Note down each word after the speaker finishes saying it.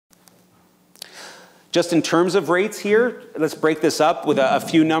Just in terms of rates here, let's break this up with a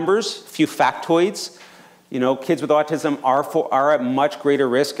few numbers, a few factoids. You know, kids with autism are at much greater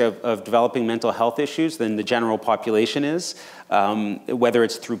risk of developing mental health issues than the general population is, whether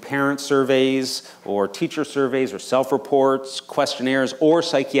it's through parent surveys or teacher surveys or self-reports, questionnaires, or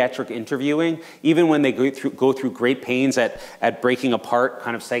psychiatric interviewing. Even when they go through great pains at breaking apart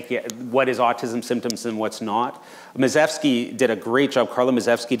kind of what is autism symptoms and what's not. Mazevsky did a great job, Carla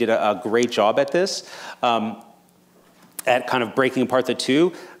Mazevsky did a great job at this. At kind of breaking apart the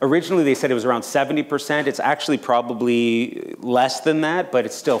two. Originally, they said it was around 70%. It's actually probably less than that, but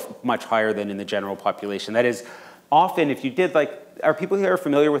it's still much higher than in the general population. That is, often if you did are people here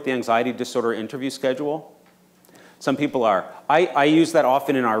familiar with the anxiety disorder interview schedule? Some people are. I use that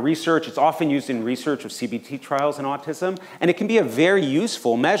often in our research. It's often used in research of CBT trials in autism, and it can be a very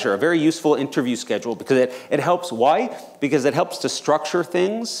useful measure, a very useful interview schedule, because it helps. Why? Because it helps to structure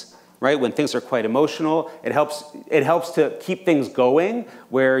things. Right, when things are quite emotional, it helps to keep things going,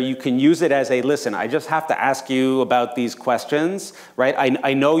 where you can use it as a, listen, I just have to ask you about these questions, right?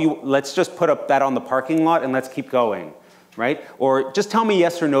 I know you, let's just put up that on the parking lot and let's keep going, right? Or just tell me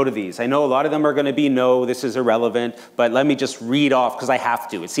yes or no to these. I know a lot of them are gonna be no, this is irrelevant, but let me just read off, because I have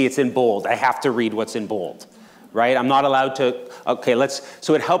to. See, it's in bold. I have to read what's in bold. Right? I'm not allowed to, okay,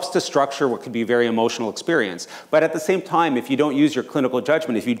 so it helps to structure what could be a very emotional experience. But at the same time, if you don't use your clinical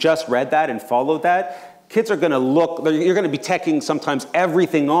judgment, if you just read that and followed that, kids are gonna you're gonna be checking sometimes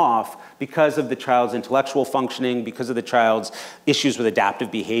everything off because of the child's intellectual functioning, because of the child's issues with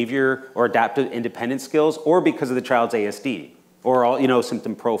adaptive behavior or adaptive independent skills, or because of the child's ASD or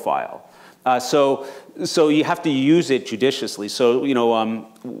symptom profile. So you have to use it judiciously. So,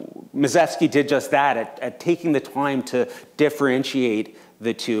 Mazevsky did just that at taking the time to differentiate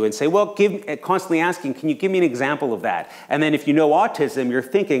the two and say, well, constantly asking, can you give me an example of that? And then if you know autism, you're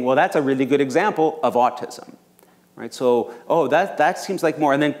thinking, well, that's a really good example of autism, right? So, oh, that seems like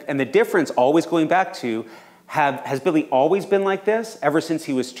more. And the difference, always going back to, has Billy always been like this ever since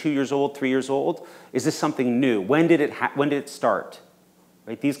he was 2 years old, 3 years old? Is this something new? When did it start?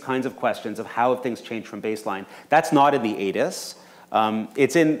 Right? These kinds of questions of how have things changed from baseline. That's not in the ADIS.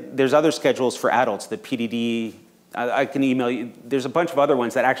 There's other schedules for adults, the PDD. I can email you. There's a bunch of other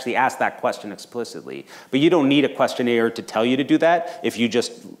ones that actually ask that question explicitly. But you don't need a questionnaire to tell you to do that if you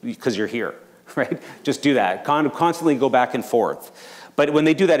because you're here, right? Just do that. Constantly go back and forth. But when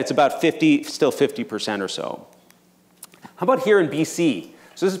they do that, it's about still 50% or so. How about here in BC?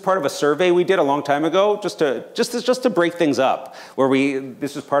 So this is part of a survey we did a long time ago, just to break things up.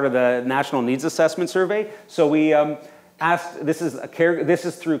 This was part of the National Needs Assessment Survey. So we asked. This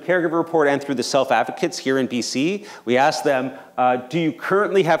is through Caregiver Report and through the self-advocates here in BC. We asked them, do you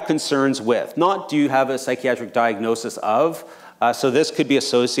currently have concerns with? Not do you have a psychiatric diagnosis of? So this could be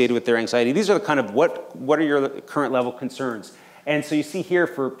associated with their anxiety. These are the kind of what are your current level concerns? And so you see here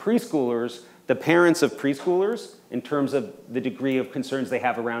for preschoolers, the parents of preschoolers, in terms of the degree of concerns they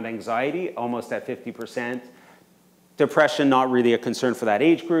have around anxiety, almost at 50%. Depression, not really a concern for that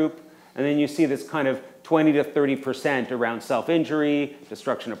age group. And then you see this kind of 20 to 30% around self-injury,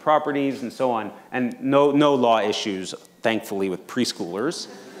 destruction of properties, and so on. And no law issues, thankfully, with preschoolers,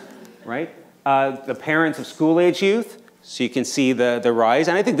 right? The parents of school-age youth, so you can see the rise.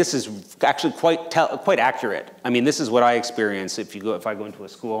 And I think this is actually quite accurate. I mean, this is what I experience if I go into a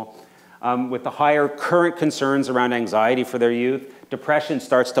school. With the higher current concerns around anxiety for their youth, depression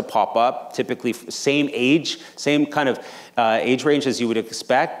starts to pop up, typically same age, same kind of age range as you would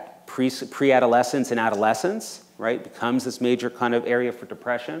expect, pre-adolescence and adolescence, right, becomes this major kind of area for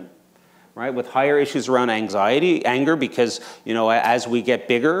depression, right, with higher issues around anxiety, anger, because, as we get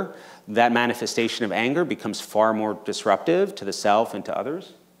bigger, that manifestation of anger becomes far more disruptive to the self and to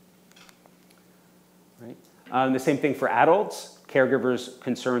others, right. The same thing for adults. Caregivers'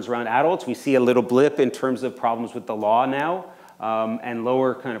 concerns around adults. We see a little blip in terms of problems with the law now, and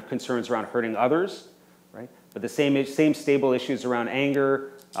lower kind of concerns around hurting others, right? But the same stable issues around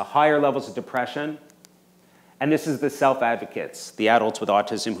anger, higher levels of depression. And this is the self-advocates, the adults with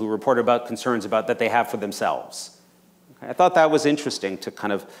autism who report about concerns that they have for themselves. Okay? I thought that was interesting to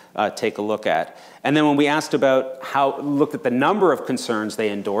kind of take a look at. And then when we asked looked at the number of concerns they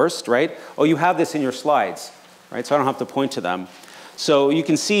endorsed, right? Oh, you have this in your slides. Right, so I don't have to point to them. So you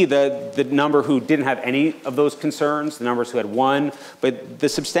can see the number who didn't have any of those concerns, the numbers who had one, but the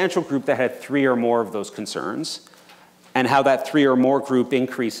substantial group that had 3 or more of those concerns, and how that 3 or more group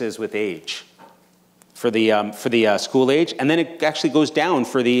increases with age for the school age, and then it actually goes down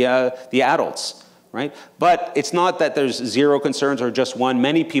for the adults, right? But it's not that there's 0 concerns or just 1.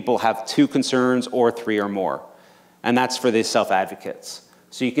 Many people have 2 concerns or 3 or more, and that's for the self-advocates.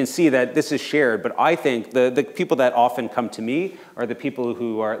 So you can see that this is shared, but I think the people that often come to me are the people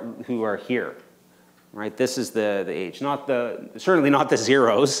who are here, right? This is the age, certainly not the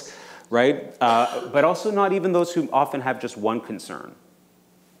zeros, right? But also not even those who often have just one concern.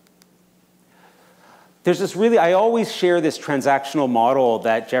 There's this I always share this transactional model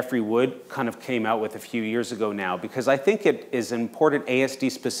that Jeffrey Wood kind of came out with a few years ago now, because I think it is an important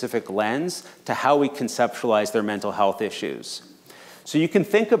ASD-specific lens to how we conceptualize their mental health issues. So you can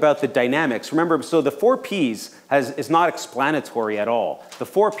think about the dynamics. Remember, so the 4 Ps is not explanatory at all. The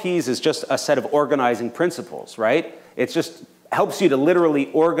 4 Ps is just a set of organizing principles, right? It just helps you to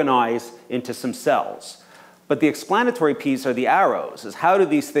literally organize into some cells. But the explanatory Ps are the arrows, is how do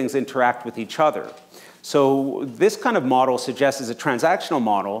these things interact with each other? So this kind of model suggests is a transactional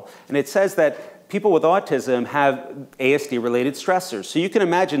model, and it says that people with autism have ASD-related stressors. So you can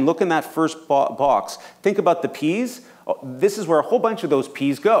imagine, look in that first box, think about the Ps. This is where a whole bunch of those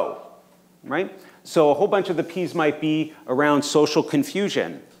Ps go, right? So a whole bunch of the Ps might be around social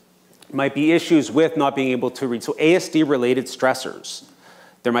confusion, might be issues with not being able to read. So ASD-related stressors.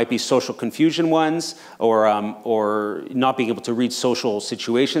 There might be social confusion ones, or not being able to read social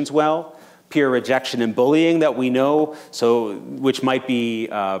situations well. Peer rejection and bullying that we know, so which might be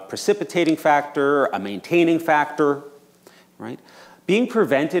a precipitating factor, a maintaining factor, right? Being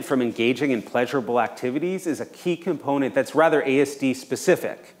prevented from engaging in pleasurable activities is a key component that's rather ASD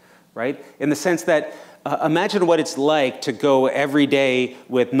specific, right? In the sense that imagine what it's like to go every day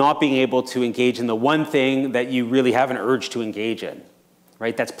with not being able to engage in the one thing that you really have an urge to engage in,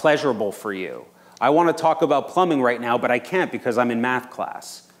 right? That's pleasurable for you. I want to talk about plumbing right now, but I can't because I'm in math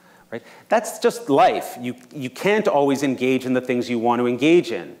class. Right? That's just life. You can't always engage in the things you want to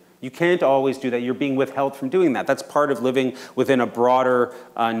engage in. You can't always do that. You're being withheld from doing that. That's part of living within a broader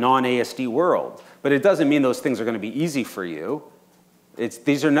non-ASD world. But it doesn't mean those things are going to be easy for you.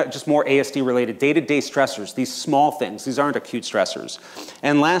 These are not just more ASD-related day-to-day stressors, these small things. These aren't acute stressors.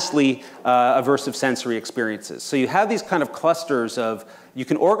 And lastly, aversive sensory experiences. So you have these kind of clusters of, you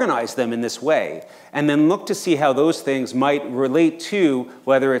can organize them in this way, and then look to see how those things might relate to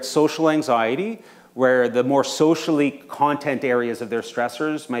whether it's social anxiety, where the more socially content areas of their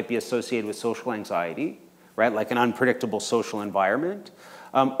stressors might be associated with social anxiety, right? Like an unpredictable social environment.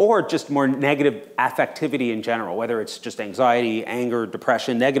 Or just more negative affectivity in general, whether it's just anxiety, anger,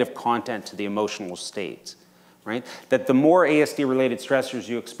 depression, negative content to the emotional state, right? That the more ASD-related stressors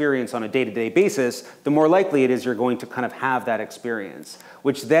you experience on a day-to-day basis, the more likely it is you're going to kind of have that experience,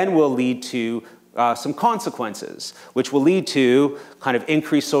 which then will lead to some consequences, which will lead to kind of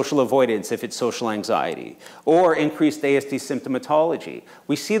increased social avoidance if it's social anxiety, or increased ASD symptomatology.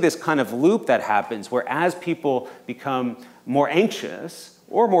 We see this kind of loop that happens where as people become more anxious,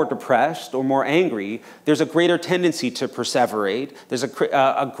 or more depressed, or more angry, there's a greater tendency to perseverate. There's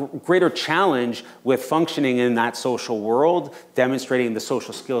a greater challenge with functioning in that social world, demonstrating the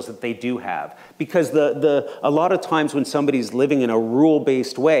social skills that they do have. Because a lot of times when somebody's living in a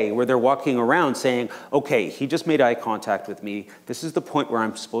rule-based way, where they're walking around saying, okay, he just made eye contact with me. This is the point where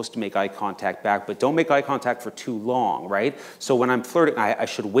I'm supposed to make eye contact back, but don't make eye contact for too long, right? So when I'm flirting, I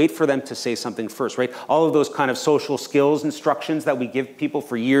should wait for them to say something first, right? All of those kind of social skills instructions that we give people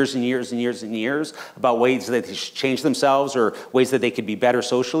for years and years and years and years about ways that they should change themselves or ways that they could be better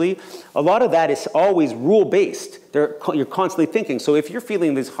socially. A lot of that is always rule-based. You're constantly thinking. So if you're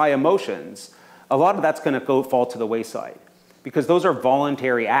feeling these high emotions, a lot of that's going to fall to the wayside because those are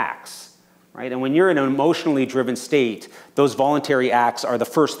voluntary acts, right? And when you're in an emotionally driven state, those voluntary acts are the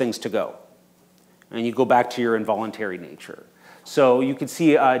first things to go. And you go back to your involuntary nature. So you can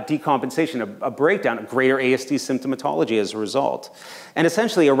see a decompensation, a breakdown, a greater ASD symptomatology as a result. And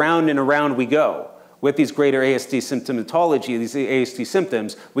essentially around and around we go. With these greater ASD symptomatology, these ASD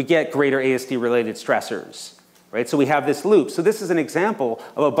symptoms, we get greater ASD-related stressors, right? So we have this loop. So this is an example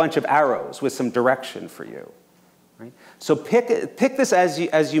of a bunch of arrows with some direction for you, right? So pick this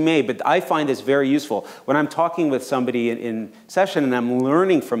as you may, but I find this very useful. When I'm talking with somebody in session and I'm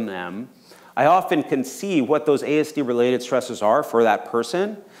learning from them, I often can see what those ASD-related stressors are for that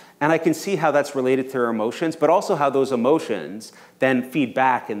person, and I can see how that's related to their emotions, but also how those emotions then feed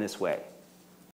back in this way.